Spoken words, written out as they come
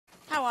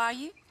How are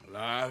you?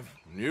 Alive?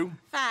 And you?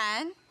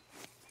 Fine.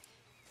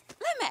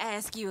 Let me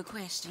ask you a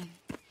question.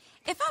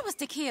 If I was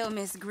to kill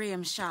Miss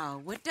Grimshaw,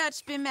 would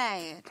Dutch be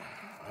mad?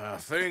 I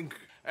think,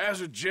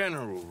 as a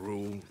general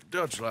rule,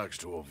 Dutch likes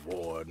to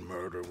avoid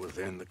murder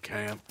within the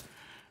camp.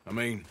 I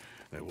mean,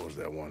 there was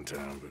that one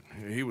time, but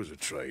he was a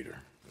traitor.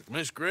 But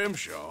Miss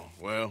Grimshaw,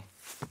 well,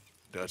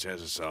 Dutch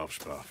has a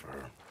soft spot for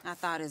her. I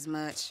thought as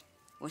much.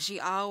 Was she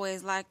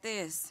always like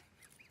this?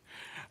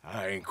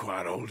 I ain't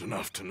quite old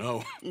enough to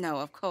know. No,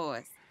 of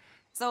course.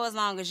 So as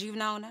long as you've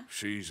known her?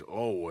 She's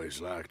always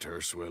liked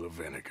her swill of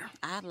vinegar.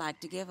 I'd like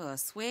to give her a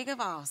swig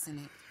of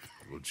arsenic.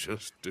 We'll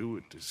just do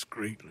it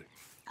discreetly.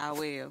 I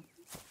will.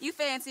 You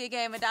fancy a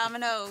game of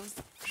dominoes?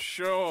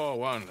 Sure,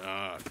 why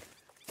not?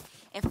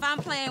 If I'm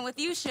playing with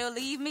you, she'll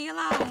leave me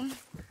alone.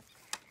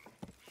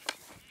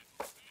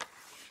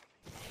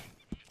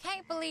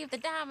 Can't believe the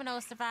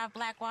dominoes survived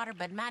Blackwater,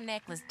 but my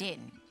necklace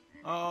didn't.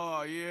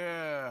 Oh,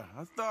 yeah.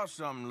 I thought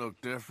something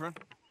looked different.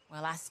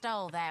 Well, I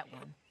stole that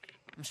one.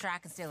 I'm sure I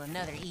can steal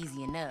another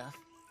easy enough.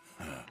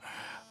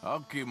 I'll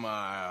keep my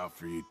eye out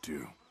for you,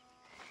 too.